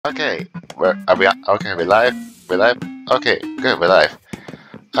Okay, where are we? Okay, we're live. We're live. Okay, good. We're live.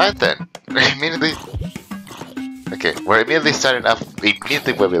 Alright then. Immediately. Okay, we're immediately starting off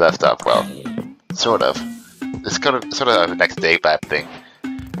immediately where we left off. Well, sort of. It's kind of sort of the next day type thing.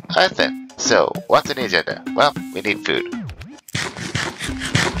 Alright then. So, what's in the agenda? Well, we need food.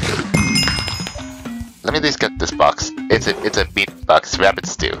 Let me at least get this box. It's a meat box, rabbit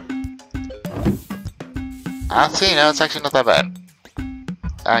stew. Honestly, you know, it's actually not that bad.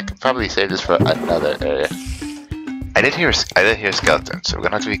 I could probably save this for another area. I did hear skeletons, so we're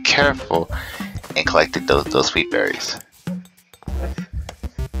gonna have to be careful in collecting those sweet berries.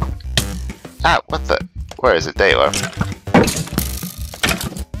 Ah, what the? Where is it? There you are.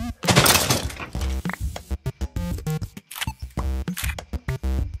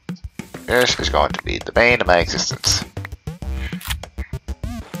 This is going to be the bane of my existence.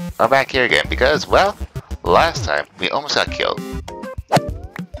 I'm back here again because, well, last time we almost got killed.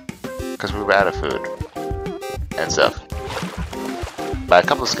 Because we were out of food and stuff by a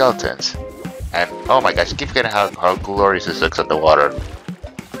couple of skeletons, and oh my gosh, I keep forgetting how glorious this looks underwater.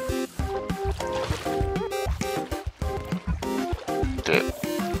 Dude.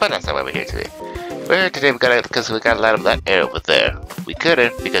 But that's not why we're here today. We're here today because we got a lot of that air over there. We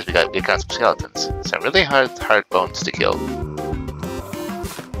couldn't because we got some skeletons, some really hard bones to kill,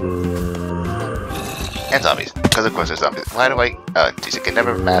 and zombies. Because of course there's zombies. Why do I? Oh, geez, I can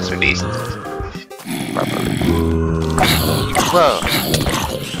never master these. Whoa!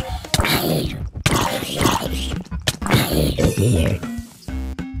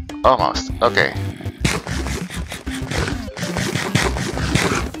 Almost. Okay.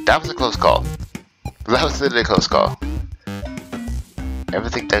 That was a close call. That was literally a close call.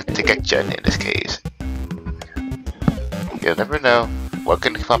 Everything to get Jen in this case. You'll never know what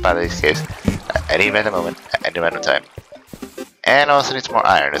can come up out of these caves at any random moment, at any random time. And also needs more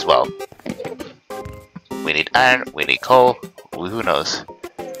iron as well. We need iron, we need coal, who knows.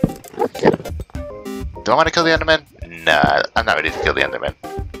 Do I want to kill the Enderman? Nah, I'm not ready to kill the Enderman.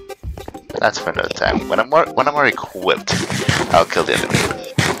 That's for another time. When I'm more equipped, I'll kill the Enderman.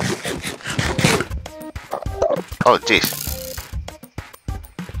 Oh jeez.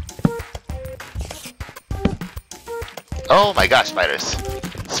 Oh my gosh, spiders.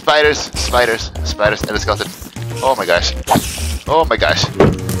 Spiders, spiders, spiders, and a skeleton. Oh my gosh. Oh my gosh.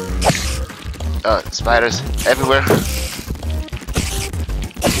 Spiders everywhere.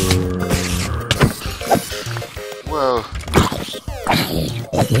 Whoa.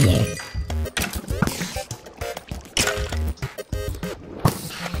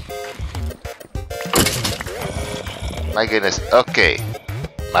 My goodness. Okay.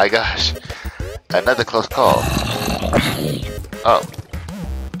 My gosh. Another close call. Oh.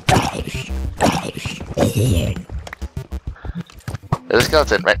 There's a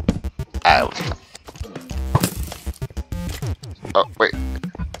skeleton, right? Ow. Oh, wait.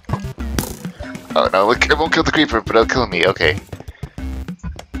 Oh no, it won't kill the creeper, but it'll kill me, okay.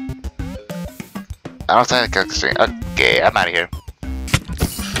 I don't have to string. Okay, I'm out of here.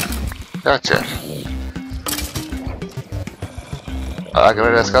 Gotcha. I'll get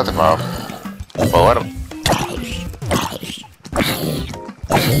rid of that skeleton tomorrow. Well, what am...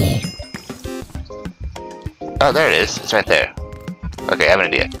 Oh, there it is. It's right there. Okay, I have an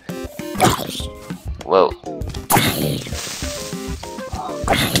idea. Whoa.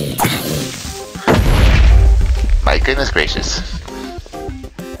 My goodness gracious.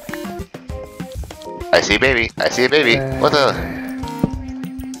 I see a baby. I see a baby. What the...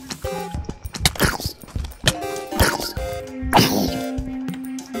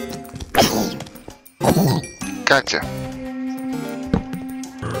 Gotcha.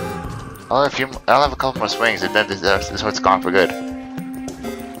 I'll have a couple more swings and then this one's gone for good.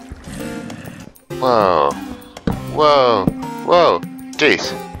 Whoa. Whoa. Whoa.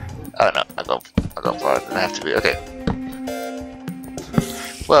 Jeez. Oh no, I'll go farther than I have to be. Okay.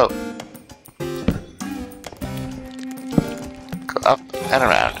 Whoa. Go up and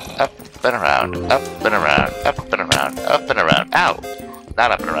around. Up and around. Up and around. Up and around. Up and around. Ow!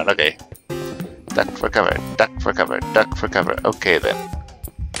 Not up and around, okay. Duck for cover. Duck for cover. Duck for cover. Okay then.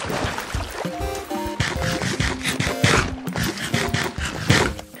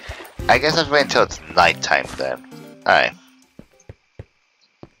 I guess I'll wait until it's nighttime then. Alright.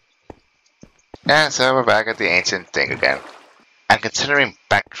 And so we're back at the ancient thing again. I'm considering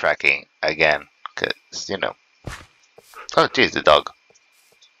backtracking again, cause, you know. Oh jeez, the dog.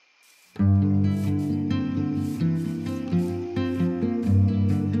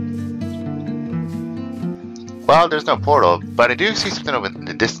 Well, there's no portal, but I do see something in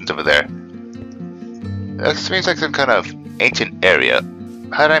the distance over there. That seems like some kind of ancient area.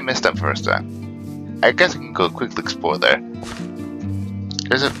 How did I miss that first time? I guess I can go quickly explore there.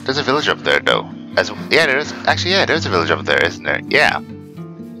 There's a village up there though. Yeah, there's a village up there, isn't there? Yeah.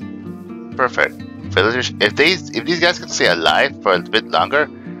 Perfect. Villagers. If these guys can stay alive for a bit longer,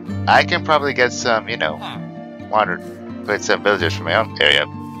 I can probably get some, you know, with some villagers from my own area.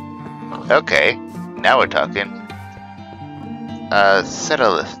 Okay, now we're talking.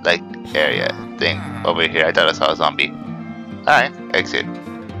 Settle like area thing over here. I thought I saw a zombie. Alright, exit.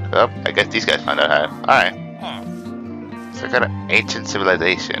 Oh, I guess these guys found out how. Alright. So kind of ancient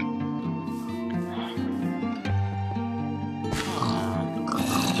civilization.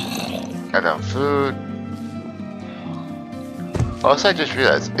 Got some food. Also, I just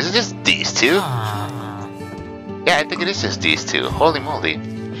realized, is it just these two? Yeah, I think it is just these two. Holy moly.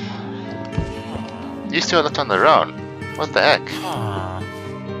 These two are left on their own. What the heck?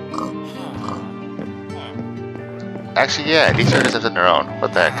 Actually, yeah, these two are just left on their own.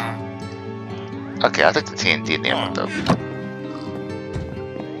 What the heck? Okay, I'll take the TNT in the end though.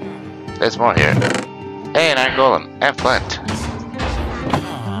 There's more here. Hey, an iron golem and flint.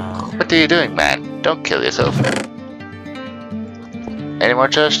 What are you doing, man? Don't kill yourself. Any more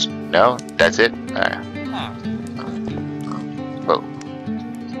chests? No? That's it? Alright. Whoa.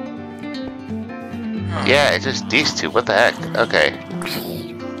 Yeah, it's just these two. What the heck? Okay.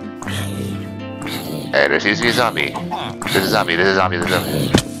 Hey, there seems to be a zombie. There's a zombie, there's a zombie, there's a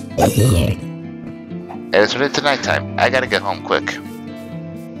zombie. And it's running to nighttime. I gotta get home quick.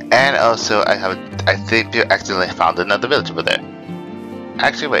 And also, I think you accidentally found another village over there.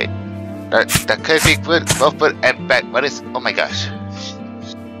 Actually, wait. That could be good. Both foot and back. What is? Oh my gosh.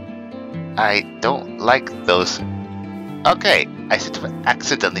 I don't like those. Okay, I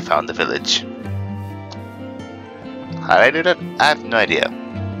accidentally found the village. How did I do that? I have no idea.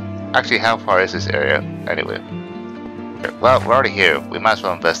 Actually, how far is this area? Anyway. Well, we're already here. We might as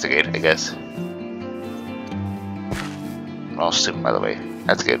well investigate, I guess. Oh, stupid, by the way.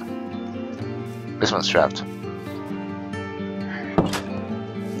 That's good. This one's trapped.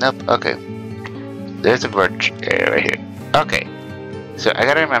 Nope, okay. There's a birch area right here. Okay. So I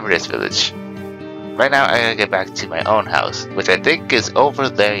gotta remember this village. Right now I gotta get back to my own house, which I think is over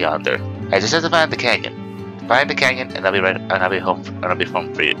there yonder. I just have to find the canyon. Find the canyon and I'll be home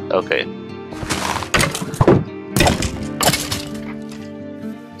for you. Okay.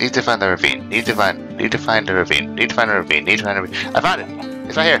 Need to find the ravine. Need to find the ravine. Need to find the ravine. I found it!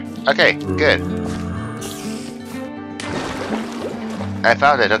 It's right here. Okay, good. I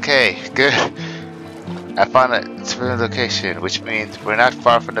found it. Okay, good. I found a specific location, which means we're not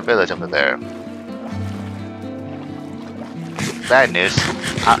far from the village over there. Bad news.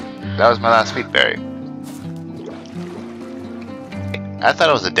 That was my last sweet berry. I thought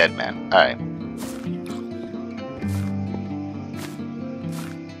it was a dead man. Alright.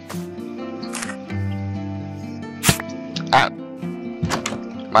 Ah.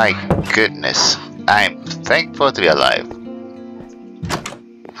 My goodness. I'm thankful to be alive.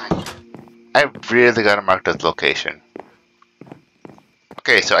 I really gotta mark this location.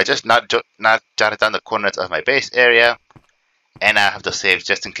 Okay, so I just not jotted down the coordinates of my base area, and I have to save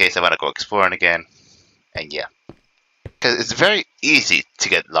just in case I want to go exploring again. And yeah, because it's very easy to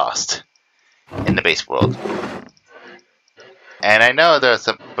get lost in the base world. And I know there's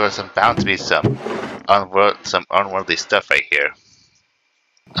bound to be some unworldly stuff right here.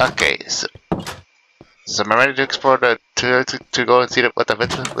 Okay, so am I ready to explore to go and see what the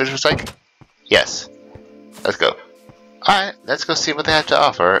village was like? Yes. Let's go. Alright, let's go see what they have to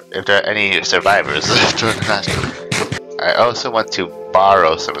offer, if there are any survivors during the last. I also want to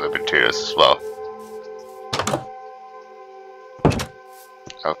borrow some of the materials as well.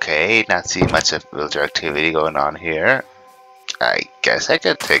 Okay, not seeing much of villager activity going on here. I guess I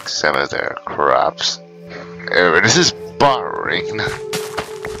could take some of their crops. This is borrowing.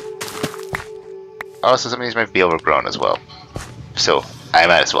 Also, some of these might be overgrown as well. So, I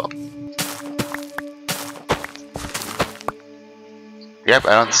might as well. Yep,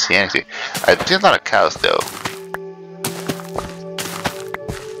 I don't see anything. I see a lot of cows though.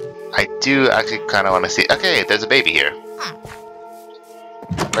 I do actually kind of want to see. Okay, there's a baby here.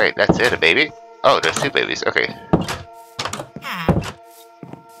 Wait, that's it, a baby? Oh, there's two babies. Okay.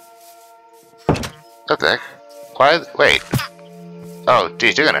 What the heck? Why? Wait. Oh,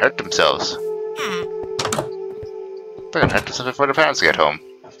 geez, they're gonna hurt themselves. They're gonna hurt themselves before their parents get home.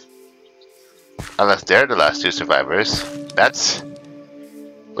 Unless they're the last two survivors. That's.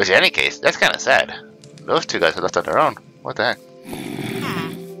 Which, in any case, that's kind of sad. Those two guys are left on their own. What the heck?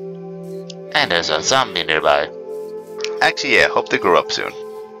 And there's a zombie nearby. Actually, yeah, hope they grow up soon.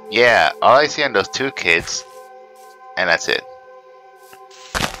 Yeah, all I see on those two kids, and that's it.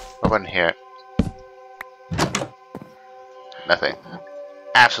 one here? Nothing.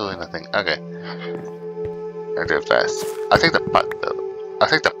 Absolutely nothing. Okay. I'll do it fast. I'll take the pot though. I'll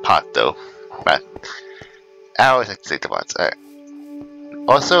take the pot though. But I always like to take the pots. Alright.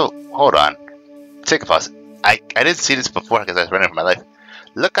 Also, hold on. Take a pause. I didn't see this before because I was running for my life.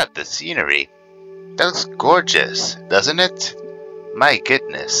 Look at the scenery. That looks gorgeous, doesn't it? My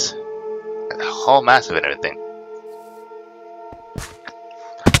goodness. A whole massive and everything.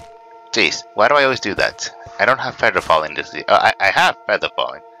 Jeez, why do I always do that? I don't have feather falling this year. Oh, I have feather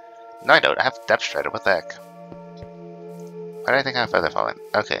falling. No, I don't. I have depth strider. What the heck? Why do I think I have feather falling?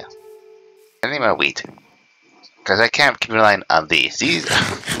 Okay. I need my wheat. Because I can't keep relying on these. These.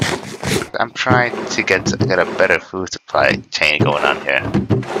 I'm trying to get a better food supply chain going on here.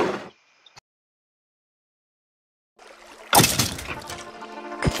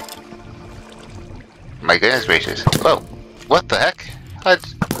 My goodness gracious. Whoa. What the heck?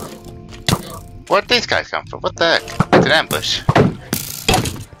 Where'd these guys come from? What the heck? It's an ambush.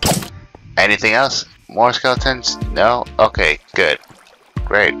 Anything else? More skeletons? No? Okay, good.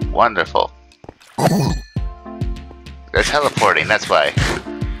 Great. Wonderful. They're teleporting, that's why.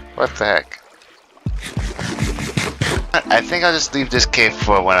 What the heck? I think I'll just leave this cave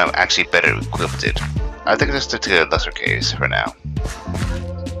for when I'm actually better equipped. I think I'll just stick to the lesser caves for now.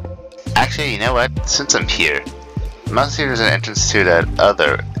 Actually, you know what? Since I'm here, I must see there's an entrance to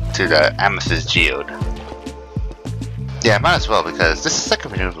the Amethyst Geode. Yeah, might as well because this is like a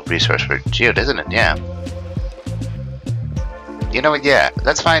renewable resource for Geode, isn't it? Yeah. You know what? Yeah,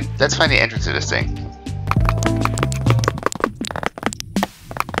 let's find the entrance to this thing.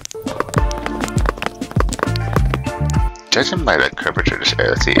 Judging by the curvature of this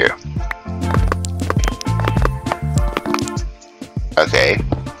area, let's see here. Okay.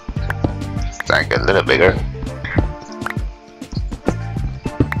 Starting to get a little bigger.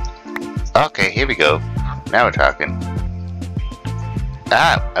 Okay, here we go. Now we're talking.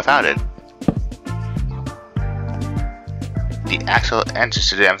 Ah, I found it. The actual entrance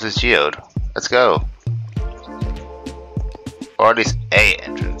to the Amethyst Geode. Let's go. Or at least a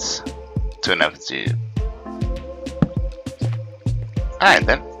entrance to an Amethyst Geode. Alright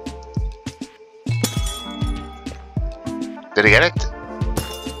then. Did I get it?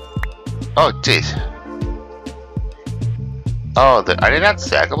 Oh jeez. Oh, are they not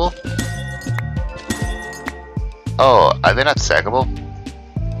stackable? Oh, are they not stackable?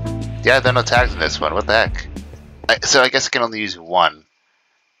 Yeah, there are no tags in this one. What the heck? So I guess I can only use one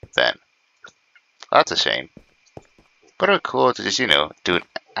then. Well, that's a shame. But it would be cool to just, you know, do it.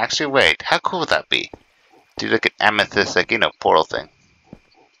 Actually, wait. How cool would that be? Do like an amethyst, like, you know, portal thing.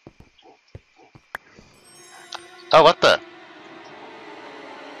 Oh, what the?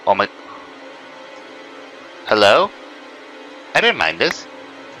 Oh my. Hello? I didn't mind this.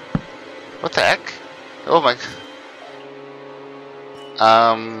 What the heck? Oh my.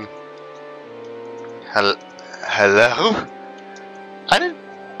 Hello? I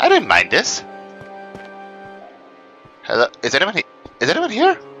didn't mind this. Hello? Is anyone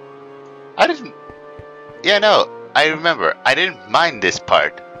here? I didn't. Yeah, no. I remember. I didn't mind this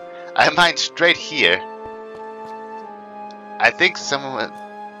part. I mind straight here. I think someone.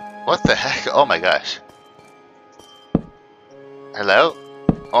 What the heck? Oh my gosh. Hello?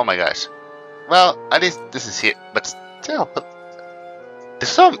 Oh my gosh. Well, at least this is here, but still. Is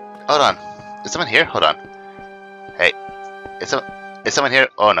someone? Hold on. Is someone here? Hold on. Hey. Is someone here?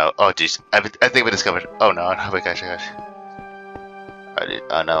 Oh no. Oh jeez. I think we discovered. Oh no. Oh my gosh. Oh gosh.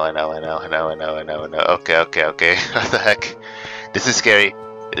 Oh no. I know. Okay. What the heck? This is scary.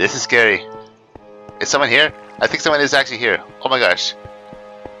 This is scary. Is someone here? I think someone is actually here. Oh my gosh.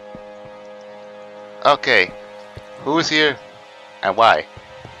 Okay. Who is here? And why?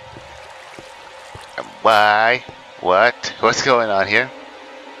 And why? What? What's going on here?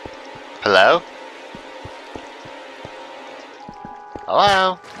 Hello?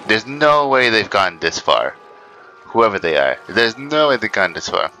 Hello? There's no way they've gone this far. Whoever they are. There's no way they've gone this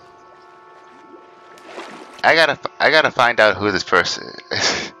far. I gotta find out who this person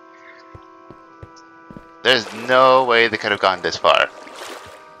is. There's no way they could have gone this far.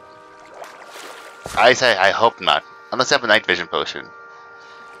 I say I hope not. Unless I have a night vision potion.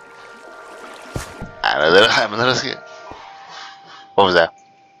 I'm a little scared. What was that?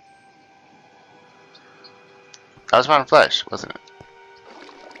 That was rotten flesh, wasn't it?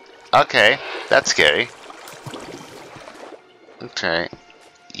 Okay, that's scary. Okay.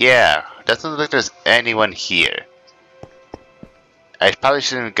 Yeah, doesn't look like there's anyone here. I probably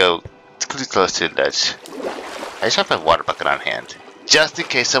shouldn't go too close to the ledge. I just have my water bucket on hand. Just in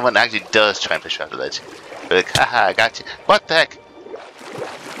case someone actually does try and push off the ledge. Be like, haha, I got you. What the heck?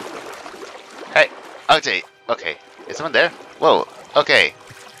 Oh, JAde. Okay. Is someone there? Whoa. Okay.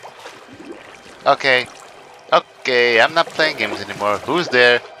 Okay. Okay. I'm not playing games anymore. Who's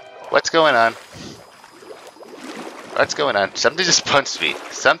there? What's going on? What's going on? Something just punched me.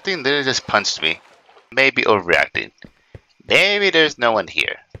 Something literally just punched me. Maybe overreacting. Maybe there's no one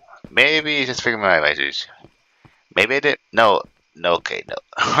here. Maybe he's just figuring my message. Maybe I did. No. No. Okay. No.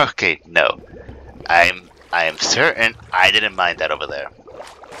 Okay. No. I am certain I didn't mind that over there.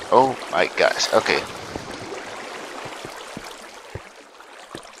 Oh my gosh. Okay.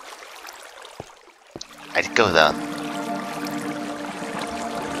 I'd go down.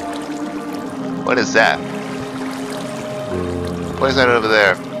 What is that? What is that over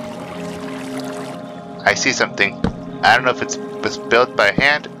there? I see something. I don't know if it's built by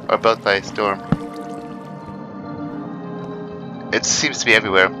hand or built by storm. It seems to be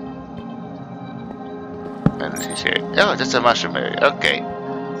everywhere. Oh, just a mushroom area. Okay.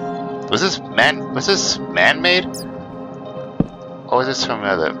 Was this man-made? Or was this from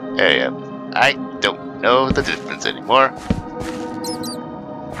another area? I don't know the difference anymore.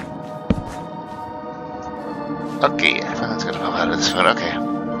 Okay, I found that's gonna pop out of this one. Okay.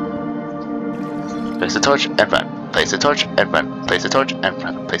 Place the torch and run. Place the torch and run. Place the torch and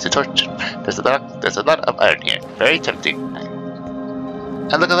run. Place the torch. There's a lot of iron here. Very tempting.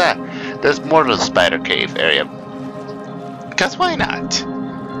 And look at that. There's more to the spider cave area. Cause why not?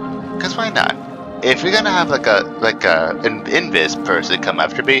 Cause why not? If you're gonna have an invis person come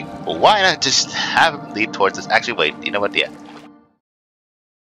after me, well, why not just have him lead towards us? Actually, wait. You know what? Yeah.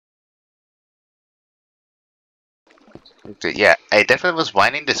 Okay, yeah, I definitely was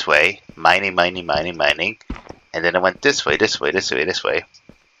winding this way, mining, and then I went this way, and this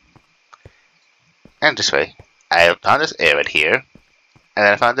way. I found this area right here, and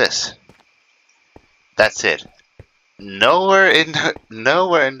then I found this. That's it. Nowhere in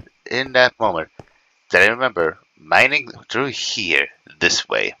that moment did I remember mining through here this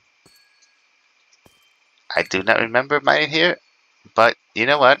way. I do not remember mining here, but you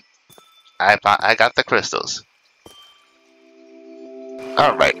know what? I got the crystals.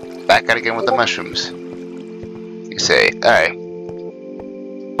 Alright, back at it again with the mushrooms. You say, alright.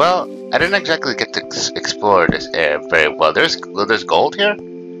 Well, I didn't exactly get to explore this area very well. There's gold here?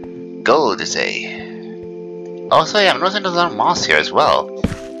 Gold, you say. Also, yeah, I'm noticing there's a lot of moss here as well.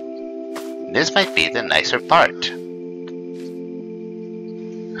 This might be the nicer part.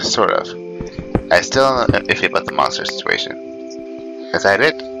 Sort of. I still am iffy about the monster situation. Is that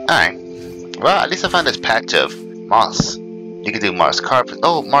it? Alright. Well, at least I found this patch of moss. You can do Mars carpet.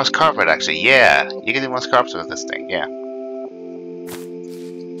 Oh, Mars carpet actually, yeah. You can do Mars carpet with this thing, yeah.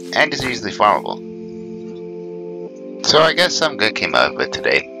 And it's easily farmable. So I guess some good came out of it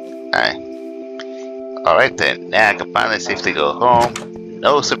today. Alright then, now I can finally safely go home.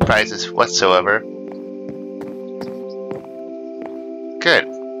 No surprises whatsoever. Good.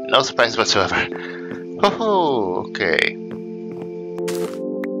 No surprises whatsoever. Oh, okay.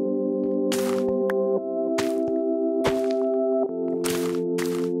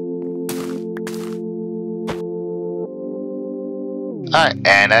 Alright,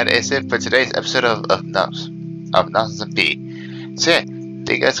 and that is it for today's episode of Nonsense and P. So yeah, thank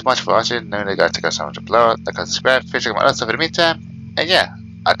you guys so much for watching. Remember to guys check out so much below, like and subscribe, check out my other stuff in the meantime. And yeah,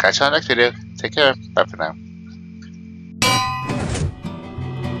 I'll catch you on the next video. Take care, bye for now.